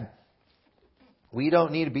sad. We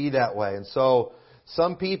don't need to be that way. And so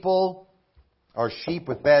some people are sheep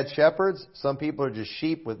with bad shepherds. Some people are just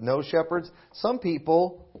sheep with no shepherds. Some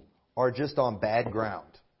people are just on bad ground.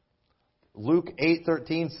 Luke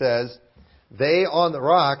 8:13 says, they on the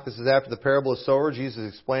rock, this is after the parable of sower, Jesus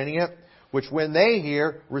is explaining it, which when they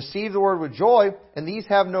hear, receive the word with joy, and these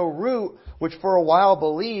have no root, which for a while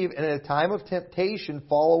believe, and in a time of temptation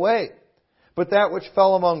fall away. But that which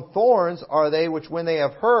fell among thorns are they which when they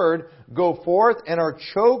have heard, go forth and are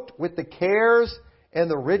choked with the cares and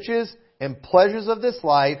the riches and pleasures of this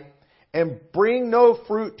life, and bring no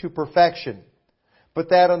fruit to perfection. But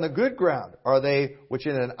that on the good ground are they which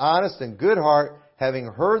in an honest and good heart, having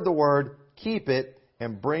heard the word, keep it,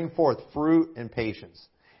 and bring forth fruit and patience.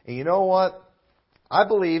 And you know what? I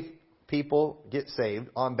believe people get saved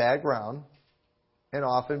on bad ground, and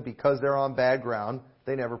often because they're on bad ground,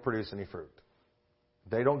 they never produce any fruit.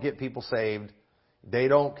 They don't get people saved. They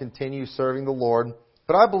don't continue serving the Lord.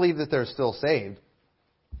 But I believe that they're still saved.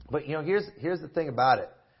 But here's the thing about it.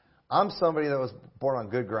 I'm somebody that was born on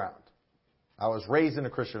good ground. I was raised in a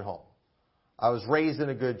Christian home. I was raised in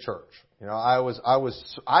a good church. I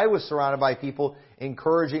was surrounded by people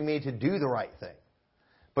encouraging me to do the right thing.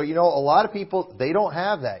 But a lot of people, they don't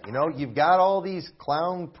have that. You've got all these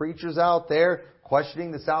clown preachers out there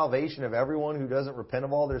questioning the salvation of everyone who doesn't repent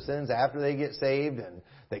of all their sins after they get saved, and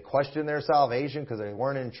they question their salvation because they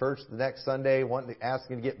weren't in church the next Sunday,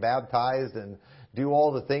 asking to get baptized and do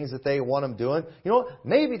all the things that they want them doing. You know,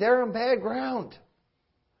 maybe they're on bad ground.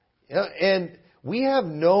 You know, and we have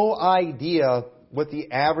no idea what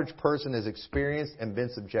the average person has experienced and been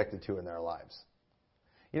subjected to in their lives.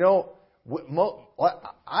 You know,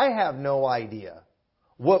 I have no idea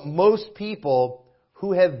what most people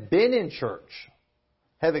who have been in church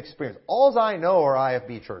have experienced. All I know are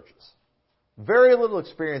IFB churches. Very little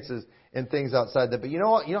experiences in things outside that. But you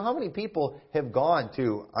know what? You know how many people have gone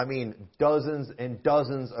to, dozens and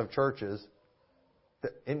dozens of churches.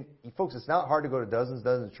 And folks, it's not hard to go to dozens and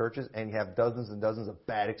dozens of churches and you have dozens and dozens of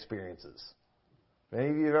bad experiences. If any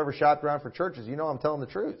of you have ever shopped around for churches, you know I'm telling the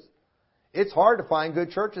truth. It's hard to find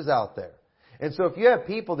good churches out there. And so if you have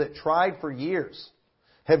people that tried for years,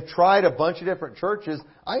 have tried a bunch of different churches,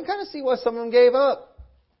 I can kind of see why some of them gave up.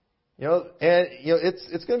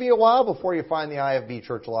 It's going to be a while before you find the IFB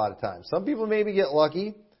church a lot of times. Some people maybe get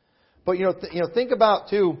lucky, but think about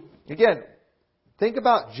Jews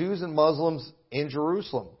and Muslims in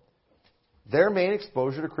Jerusalem. Their main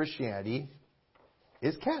exposure to Christianity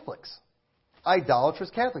is Catholics, idolatrous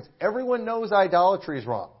Catholics. Everyone knows idolatry is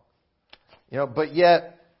wrong, but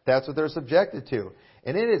yet that's what they're subjected to.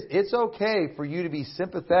 And it's okay for you to be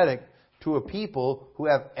sympathetic to a people who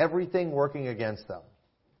have everything working against them.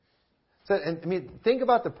 So, think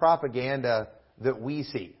about the propaganda that we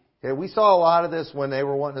see. Okay, we saw a lot of this when they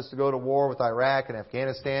were wanting us to go to war with Iraq and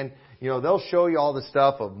Afghanistan. They'll show you all the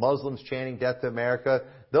stuff of Muslims chanting death to America.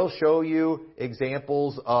 They'll show you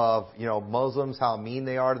examples of, Muslims, how mean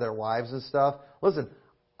they are to their wives and stuff. Listen,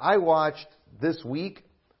 I watched this week,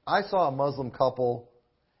 I saw a Muslim couple,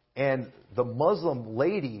 and the Muslim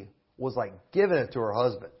lady was like giving it to her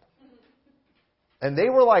husband. And they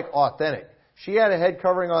were like authentic. She had a head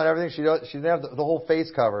covering on everything. She didn't have the whole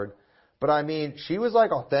face covered. But she was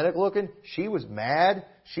like authentic looking. She was mad.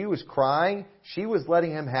 She was crying. She was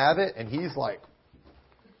letting him have it. And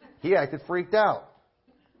he acted freaked out.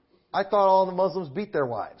 I thought all the Muslims beat their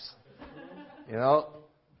wives.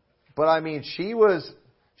 But she was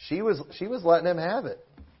letting him have it.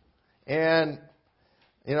 And,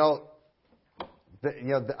 that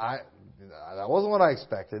wasn't what I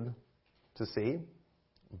expected to see.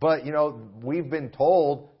 But, we've been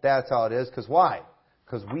told that's how it is. Because why?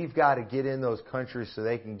 Because we've got to get in those countries so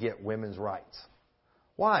they can get women's rights.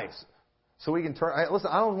 Why? So we can turn... Listen,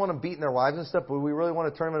 I don't want them beating their wives and stuff, but we really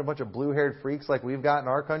want to turn them into a bunch of blue-haired freaks like we've got in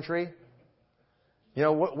our country?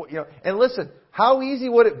 And listen, how easy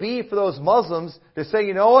would it be for those Muslims to say,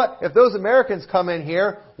 you know what? If those Americans come in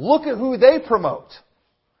here, look at who they promote.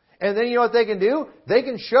 And then you know what they can do? They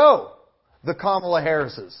can show the Kamala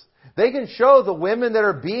Harrises. They can show the women that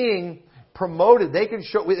are being promoted. They can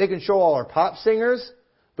show all our pop singers,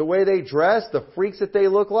 the way they dress, the freaks that they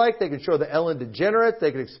look like. They can show the Ellen DeGeneres.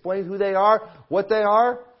 They can explain who they are, what they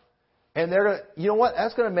are. And they're going to, you know what?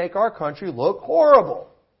 That's going to make our country look horrible.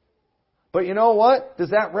 But you know what?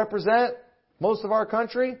 Does that represent most of our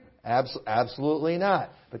country? Absolutely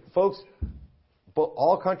not. But folks,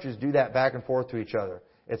 all countries do that back and forth to each other.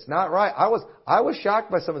 It's not right. I was shocked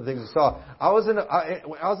by some of the things I saw. I was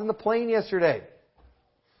in the plane yesterday,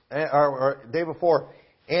 or day before,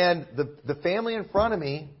 and the family in front of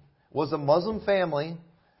me was a Muslim family.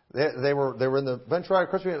 They were in the Ventura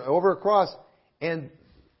over across, and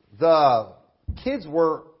the kids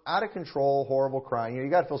were out of control, horrible crying. You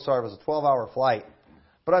got to feel sorry. It was a 12-hour flight,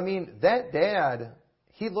 but that dad,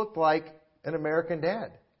 he looked like an American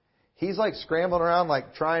dad. He's like scrambling around,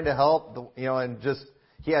 like trying to help, and just.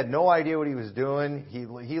 He had no idea what he was doing. He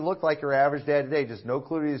looked like your average dad today, just no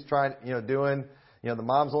clue what he was trying, doing. The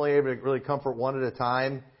mom's only able to really comfort one at a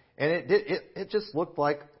time, and it just looked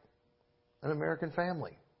like an American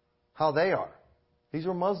family, how they are. These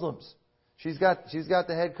were Muslims. She's got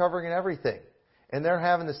the head covering and everything, and they're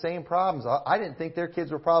having the same problems. I didn't think their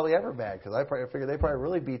kids were probably ever bad because I figured they probably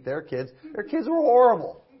really beat their kids. Their kids were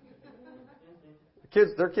horrible.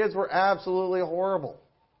 Their kids were absolutely horrible,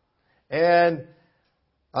 and.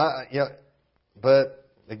 But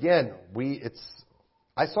again,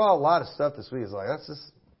 I saw a lot of stuff this week. It's like, that's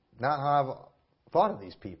just not how I've thought of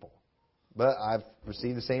these people. But I've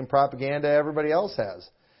received the same propaganda everybody else has.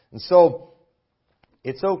 And so,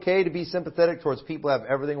 it's okay to be sympathetic towards people who have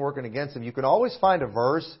everything working against them. You can always find a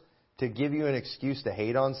verse to give you an excuse to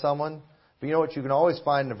hate on someone. But you know what? You can always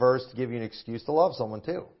find a verse to give you an excuse to love someone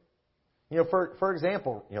too. For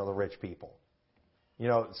example, the rich people.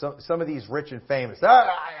 Some of these rich and famous,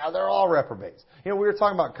 they're all reprobates. We were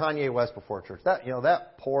talking about Kanye West before church.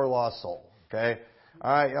 That poor lost soul. Okay,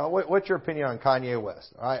 All right, what's your opinion on Kanye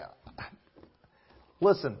West? All right,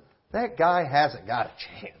 listen, that guy hasn't got a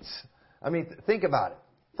chance. I mean, think about it.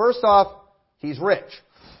 First off, he's rich.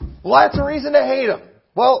 Well, that's a reason to hate him.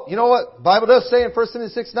 Well, you know what? The Bible does say in 1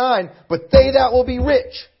 Timothy 6:9, but they that will be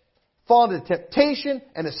rich fall into temptation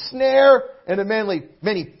and a snare and to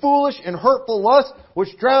many foolish and hurtful lusts,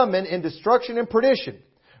 which drown men in destruction and perdition.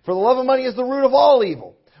 For the love of money is the root of all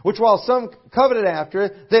evil, which while some coveted after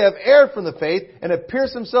it, they have erred from the faith and have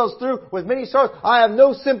pierced themselves through with many sorrows. I have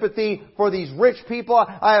no sympathy for these rich people.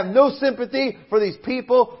 I have no sympathy for these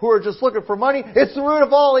people who are just looking for money. It's the root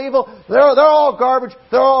of all evil. They're all garbage.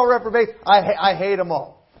 They're all reprobates. I hate them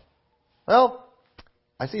all. Well,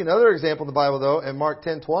 I see another example in the Bible though, in Mark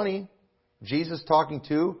 10:20. Jesus talking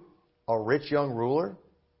to a rich young ruler.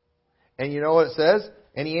 And you know what it says?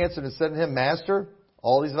 And he answered and said to him, Master,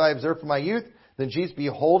 all these have I observed from my youth. Then Jesus,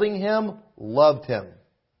 beholding him, loved him,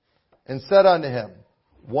 and said unto him,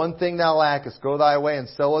 One thing thou lackest, go thy way and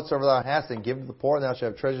sell whatsoever thou hast, and give to the poor, and thou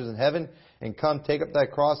shalt have treasures in heaven. And come, take up thy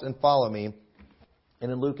cross, and follow me.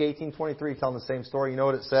 And in Luke 18:23, telling the same story, you know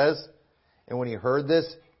what it says? And when he heard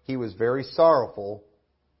this, he was very sorrowful,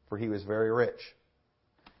 for he was very rich.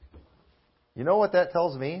 You know what that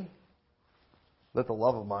tells me? That the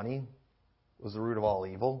love of money was the root of all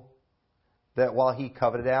evil. That while he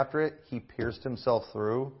coveted after it, he pierced himself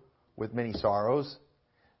through with many sorrows.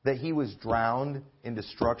 That he was drowned in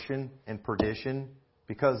destruction and perdition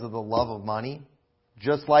because of the love of money.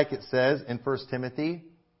 Just like it says in 1 Timothy.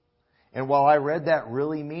 And while I read that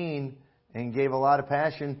really mean and gave a lot of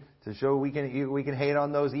passion to show we can hate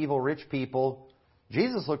on those evil rich people,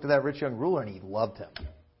 Jesus looked at that rich young ruler and he loved him.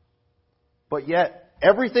 But yet,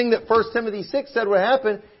 everything that 1 Timothy 6 said would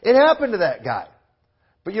happen, it happened to that guy.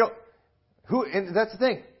 But you know, and that's the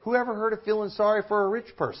thing. Who ever heard of feeling sorry for a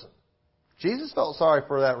rich person? Jesus felt sorry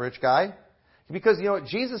for that rich guy. Because, you know what,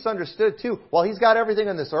 Jesus understood too, while he's got everything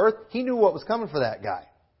on this earth, he knew what was coming for that guy.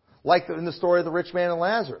 Like in the story of the rich man and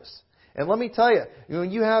Lazarus. And let me tell you,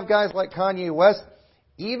 when you have guys like Kanye West,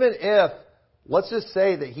 even if, let's just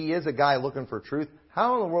say that he is a guy looking for truth,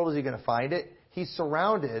 how in the world is he going to find it? He's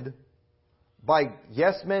surrounded by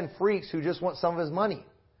yes men freaks who just want some of his money.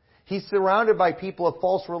 He's surrounded by people of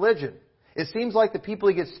false religion. It seems like the people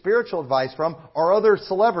he gets spiritual advice from are other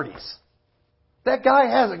celebrities. That guy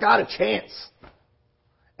hasn't got a chance.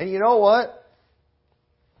 And you know what?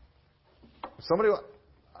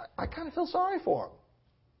 I kind of feel sorry for him.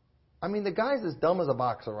 I mean, the guy's as dumb as a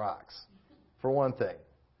box of rocks, for one thing.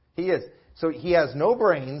 He is. So he has no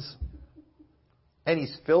brains, and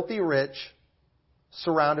he's filthy rich,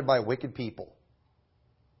 surrounded by wicked people.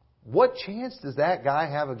 What chance does that guy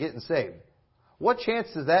have of getting saved? What chance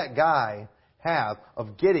does that guy have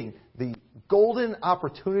of getting the golden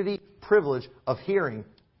opportunity, privilege of hearing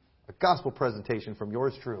a gospel presentation from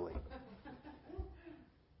yours truly?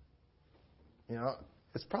 You know,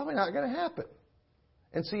 it's probably not going to happen.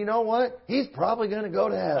 And so you know what? He's probably going to go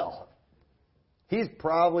to hell. He's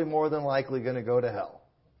probably more than likely going to go to hell.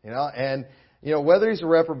 You know, and you know whether he's a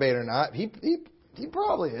reprobate or not, he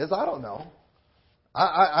probably is. I don't know.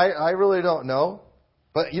 I really don't know.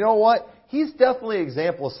 But you know what? He's definitely an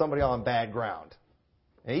example of somebody on bad ground.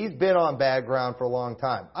 And he's been on bad ground for a long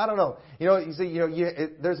time. I don't know. You know, you see,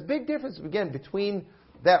 there's a big difference again between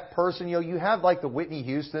that person. You know, you have like the Whitney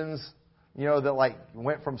Houstons, you know, that like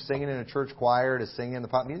went from singing in a church choir to singing in the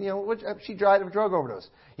pop music. You know, she died of a drug overdose.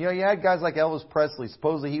 You know, you had guys like Elvis Presley.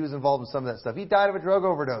 Supposedly he was involved in some of that stuff. He died of a drug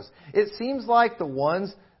overdose. It seems like the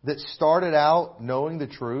ones that started out knowing the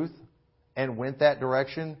truth and went that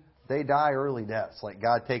direction, they die early deaths. Like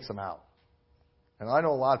God takes them out. And I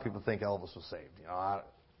know a lot of people think Elvis was saved. You know,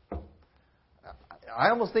 I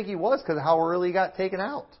almost think he was because of how early he got taken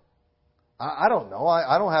out. I don't know.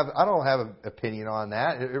 I don't have an opinion on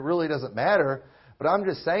that. It really doesn't matter. But I'm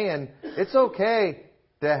just saying it's okay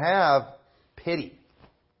to have pity.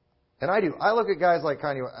 And I do. I look at guys like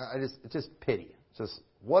Kanye. It's just pity. It's just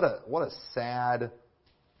what a sad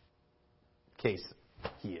case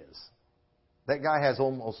he is. That guy has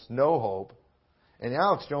almost no hope. And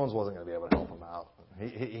Alex Jones wasn't going to be able to help him out.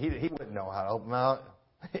 He wouldn't know how to help him out.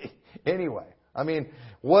 Anyway, I mean,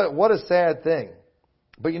 what a sad thing.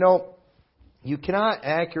 But you know, you cannot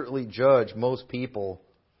accurately judge most people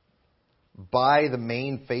by the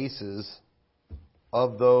main faces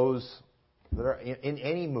of those that are in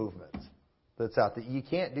any movement that's out there. You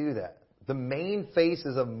can't do that. The main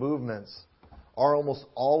faces of movements are almost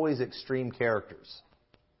always extreme characters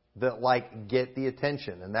that like get the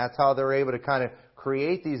attention. And that's how they're able to kind of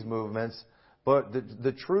create these movements. But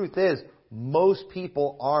the truth is, most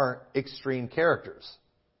people aren't extreme characters.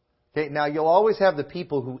 Okay, now you'll always have the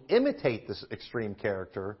people who imitate this extreme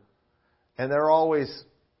character, and they're always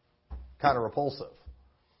kind of repulsive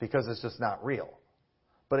because it's just not real.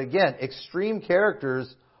 But again, extreme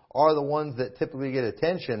characters are the ones that typically get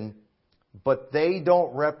attention, but they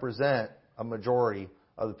don't represent a majority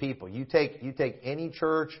of the people. You take any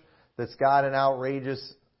church that's got an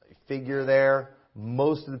outrageous figure there,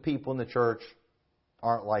 most of the people in the church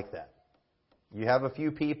aren't like that. You have a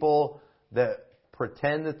few people that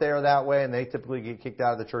pretend that they're that way, and they typically get kicked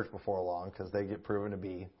out of the church before long because they get proven to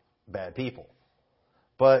be bad people.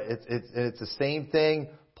 But it's the same thing.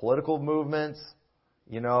 Political movements,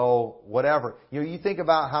 whatever. You think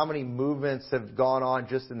about how many movements have gone on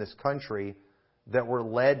just in this country that were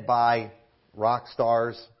led by rock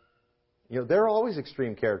stars. They're always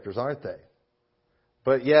extreme characters, aren't they?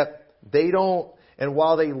 But yet they don't. And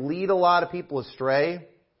while they lead a lot of people astray,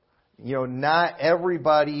 not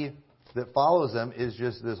everybody that follows them is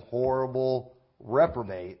just this horrible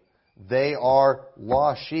reprobate. They are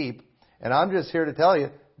lost sheep. And I'm just here to tell you,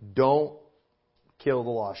 don't kill the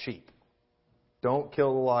lost sheep. Don't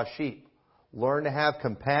kill the lost sheep. Learn to have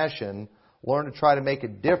compassion. Learn to try to make a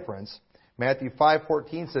difference. Matthew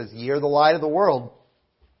 5:14 says, "Ye are the light of the world.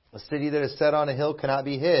 A city that is set on a hill cannot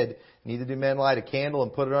be hid. Neither do men light a candle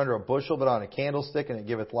and put it under a bushel, but on a candlestick, and it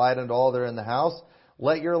giveth light unto all that are in the house.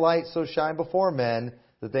 Let your light so shine before men,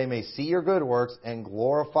 that they may see your good works and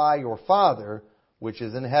glorify your Father which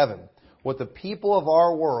is in heaven." What the people of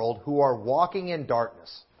our world who are walking in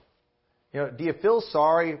darkness, do you feel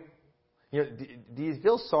sorry? Do you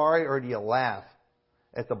feel sorry, or do you laugh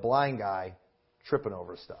at the blind guy tripping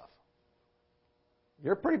over stuff?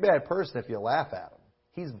 You're a pretty bad person if you laugh at him.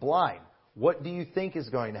 He's blind. What do you think is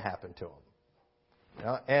going to happen to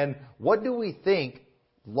him? And what do we think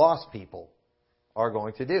lost people are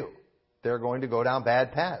going to do? They're going to go down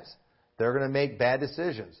bad paths. They're going to make bad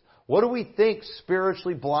decisions. What do we think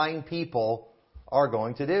spiritually blind people are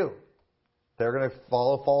going to do? They're going to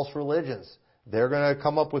follow false religions. They're going to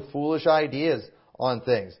come up with foolish ideas on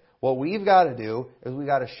things. What we've got to do is we've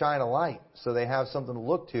got to shine a light so they have something to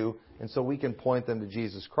look to, and so we can point them to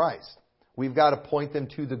Jesus Christ. We've got to point them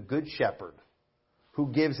to the Good Shepherd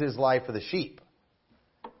who gives His life for the sheep.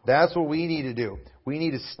 That's what we need to do. We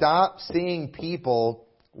need to stop seeing people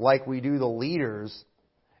like we do the leaders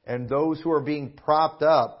and those who are being propped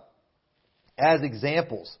up as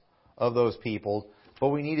examples of those people, but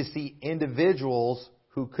we need to see individuals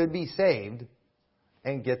who could be saved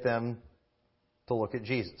and get them to look at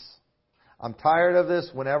Jesus. I'm tired of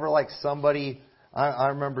this whenever somebody, I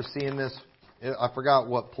remember seeing this, I forgot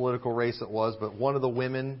what political race it was, but one of the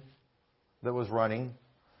women that was running,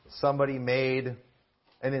 somebody made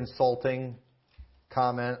an insulting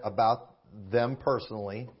comment about them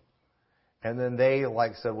personally, and then they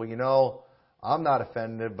said, well, I'm not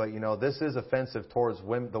offended, but this is offensive towards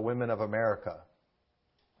the women of America.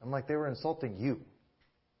 I'm like, they were insulting you.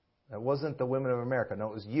 It wasn't the women of America. No,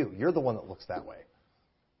 it was you. You're the one that looks that way.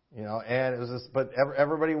 And it was just, but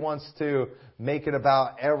everybody wants to make it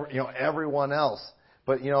about everyone else.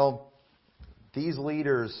 But these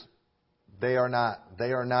leaders, they are not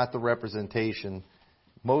the representation.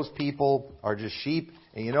 Most people are just sheep.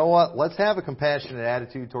 And you know what? Let's have a compassionate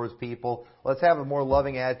attitude towards people. Let's have a more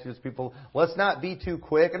loving attitude towards people. Let's not be too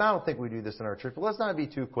quick, and I don't think we do this in our church, but let's not be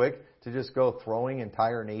too quick to just go throwing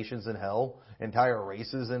entire nations in hell, entire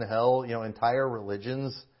races in hell, entire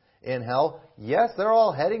religions in hell. Yes, they're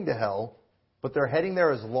all heading to hell, but they're heading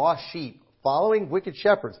there as lost sheep, following wicked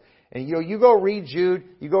shepherds. And you go read Jude,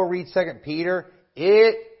 you go read 2 Peter,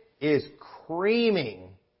 it is creaming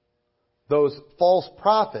those false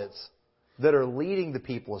prophets that are leading the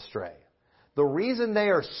people astray. The reason they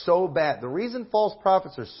are so bad, the reason false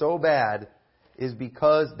prophets are so bad is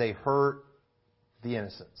because they hurt the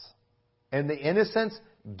innocents. And the innocents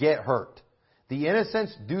get hurt. The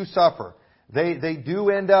innocents do suffer. They do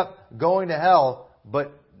end up going to hell,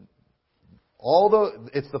 but although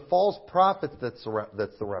it's the false prophets that's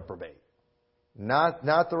the reprobate. Not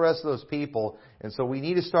the rest of those people. And so we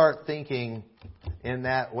need to start thinking in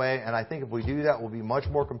that way. And I think if we do that, we'll be much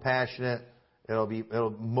more compassionate.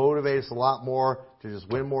 It'll motivate us a lot more to just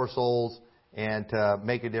win more souls and to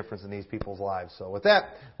make a difference in these people's lives. So with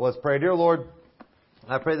that, let's pray. Dear Lord,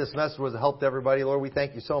 I pray this message was a help to everybody. Lord, we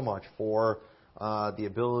thank you so much for the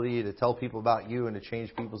ability to tell people about you and to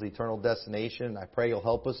change people's eternal destination. I pray you'll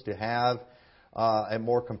help us to have a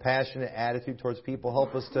more compassionate attitude towards people.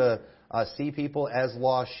 Help us to see people as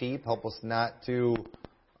lost sheep. Help us not to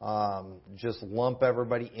just lump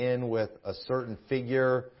everybody in with a certain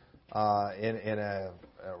figure in a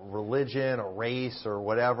religion, a race, or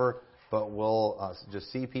whatever. But we'll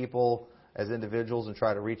just see people as individuals and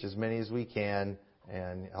try to reach as many as we can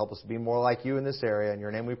and help us be more like you in this area. In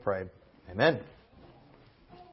your name we pray. Amen.